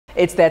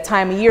It's that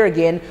time of year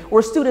again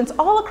where students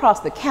all across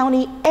the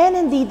county and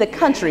indeed the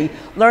country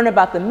learn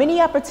about the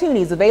many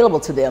opportunities available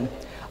to them.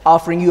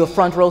 Offering you a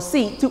front row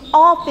seat to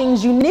all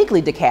things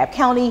uniquely DeKalb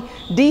County,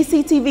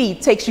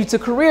 DCTV takes you to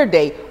Career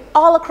Day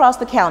all across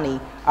the county.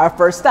 Our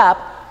first stop,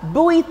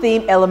 Bouie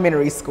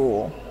Elementary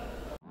School.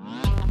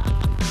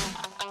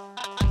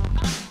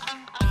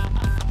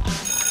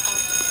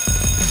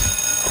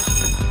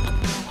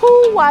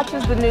 Who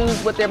watches the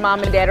news with their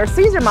mom and dad or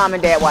sees their mom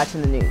and dad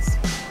watching the news?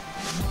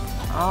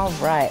 All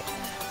right.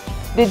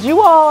 Did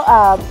you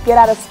all get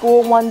out of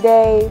school one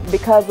day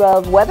because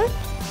of weather?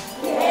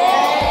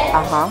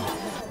 Yes.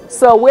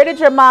 So where did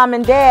your mom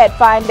and dad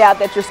find out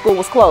that your school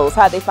was closed?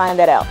 How did they find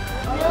that out?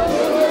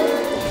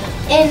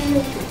 In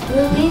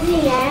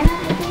Louisiana,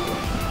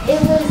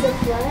 it was a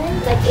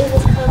flood. Like it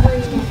was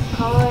covering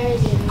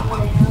cars and all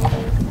the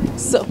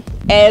houses. So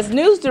as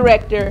news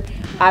director,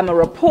 I'm a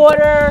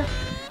reporter,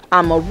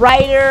 I'm a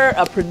writer,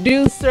 a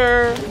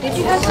producer. Did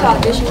you have to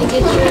audition to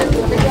get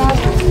your job?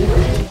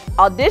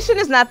 Audition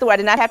is not the word. I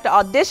did not have to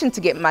audition to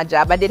get my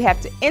job. I did have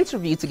to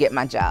interview to get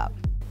my job.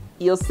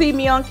 You'll see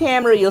me on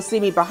camera, you'll see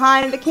me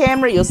behind the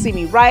camera, you'll see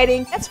me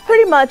writing. That's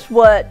pretty much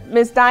what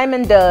Miss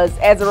Diamond does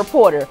as a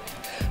reporter.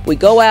 We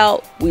go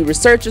out, we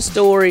research a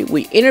story,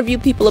 we interview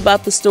people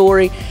about the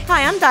story.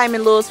 Hi, I'm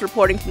Diamond Lewis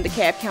reporting from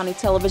DeKalb County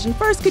Television.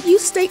 First, could you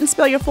state and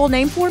spell your full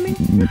name for me?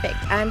 Perfect.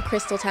 I'm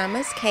Crystal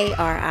Thomas, Kristal.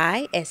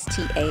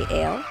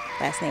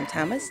 Last name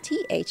Thomas,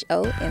 Thomas.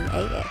 How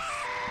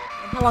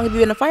long have you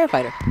been a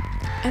firefighter?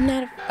 I'm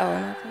not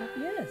a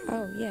Yes.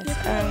 Oh, yes.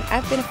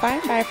 I've been a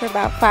firefighter for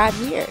about 5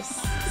 years.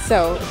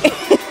 So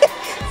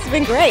it's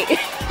been great.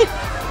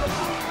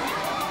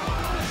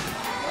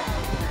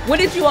 What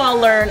did you all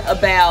learn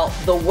about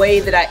the way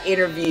that I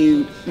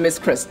interviewed Miss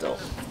Crystal?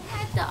 You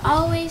have to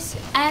always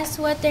ask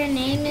what their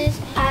name is.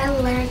 I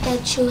learned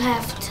that you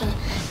have to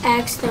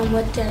ask them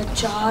what their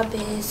job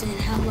is and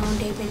how long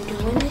they've been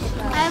doing it.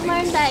 I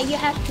learned that you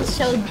have to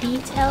show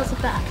details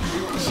about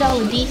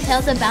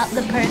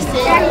the person.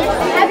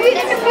 Have you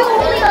interviewed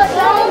Julio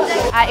Jones?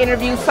 I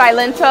interviewed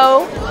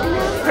Silento,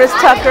 Chris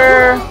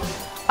Tucker,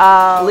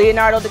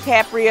 Leonardo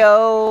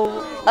DiCaprio,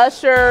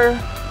 Usher.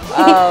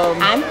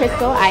 I'm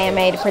Crystal. I am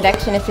a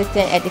production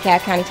assistant at DeKalb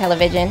County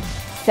Television.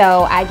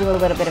 So I do a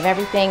little bit of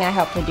everything. I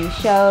help produce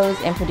shows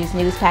and produce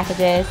news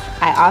packages.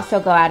 I also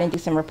go out and do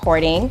some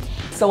reporting.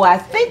 So what I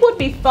think would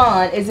be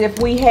fun is if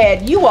we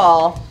had you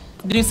all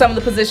do some of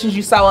the positions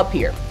you saw up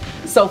here.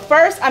 So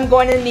first I'm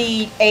going to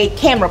need a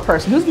camera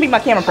person. Who's going to be my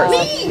camera person?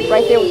 Me.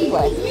 Right there with the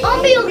flag.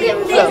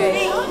 So,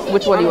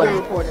 which one do you want?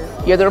 Reporter.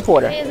 You're the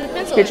reporter.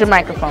 Here's your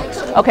microphone.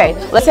 Okay,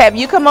 let's have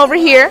you come over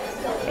here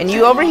and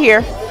you over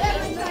here.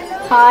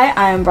 Hi,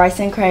 I am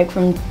Bryson Craig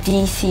from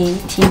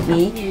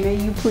DCTV. May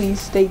you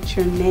please state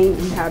your name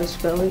and how to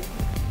spell it?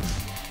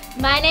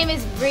 My name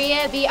is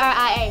Bria,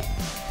 B-R-I-A.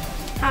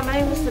 Hi,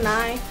 my name is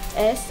Sanai,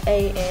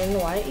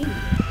 S-A-N-Y-E.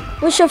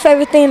 What's your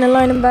favorite thing to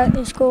learn about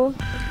in school?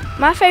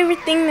 My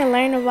favorite thing to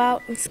learn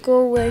about in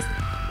school was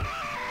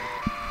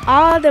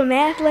all the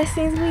math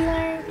lessons we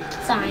learned.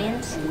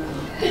 Science.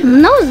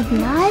 No, it's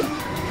not.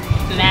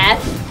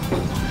 Math.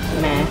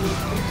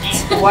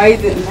 Why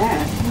is it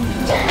math?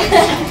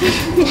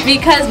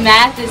 Because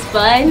math is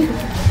fun.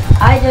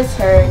 I just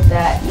heard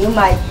that you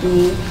might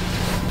be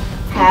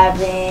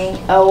having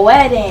a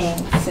wedding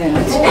soon.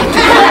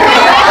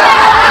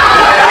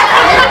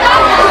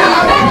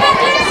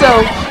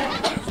 So,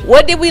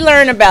 what did we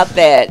learn about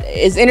that?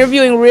 Is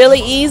interviewing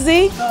really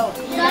easy?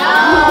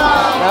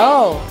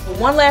 No.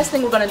 One last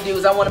thing we're going to do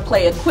is I want to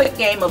play a quick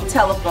game of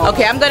telephone.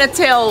 Okay, I'm going to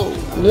tell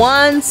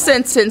one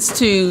sentence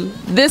to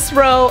this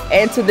row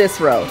and to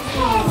this row.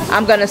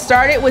 I'm going to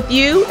start it with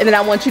you, and then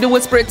I want you to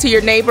whisper it to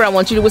your neighbor. I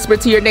want you to whisper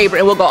it to your neighbor,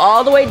 and we'll go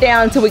all the way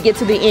down until we get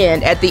to the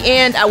end. At the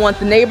end, I want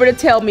the neighbor to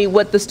tell me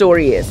what the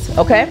story is,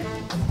 okay?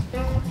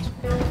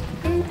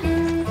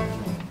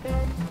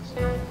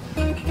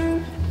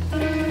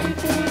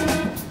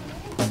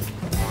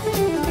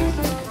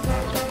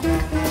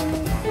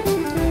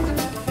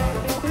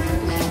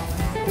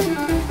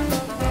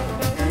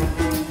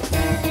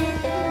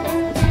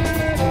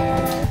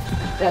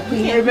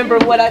 Can you remember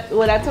what I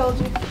told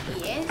you?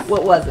 Yes.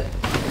 What was it?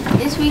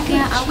 This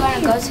weekend I'm going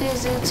to go to the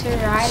zoo to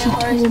ride a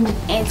horse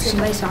and to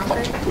play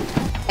soccer.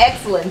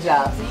 Excellent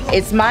job.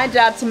 It's my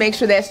job to make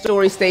sure that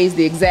story stays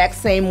the exact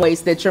same way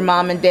so that your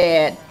mom and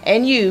dad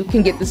and you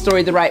can get the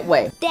story the right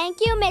way. Thank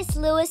you, Miss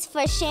Lewis,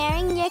 for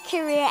sharing your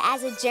career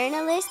as a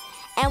journalist,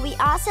 and we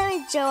also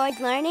enjoyed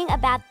learning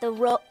about the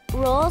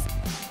roles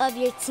of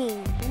your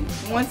team.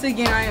 Once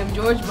again, I am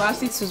George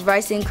Bossy. This is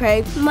Bryson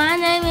Craig. My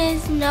name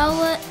is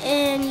Noah,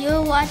 and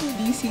you're watching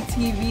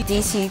DCTV.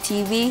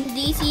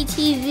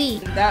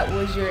 DCTV. And that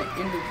was your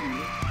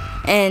interview.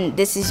 And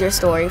this is your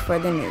story for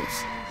the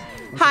news.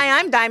 Hi,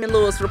 I'm Diamond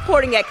Lewis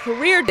reporting at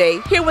Career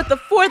Day here with the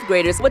 4th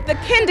graders with the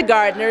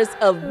kindergartners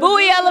of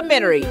Bouie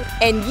Elementary.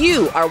 And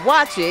you are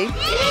watching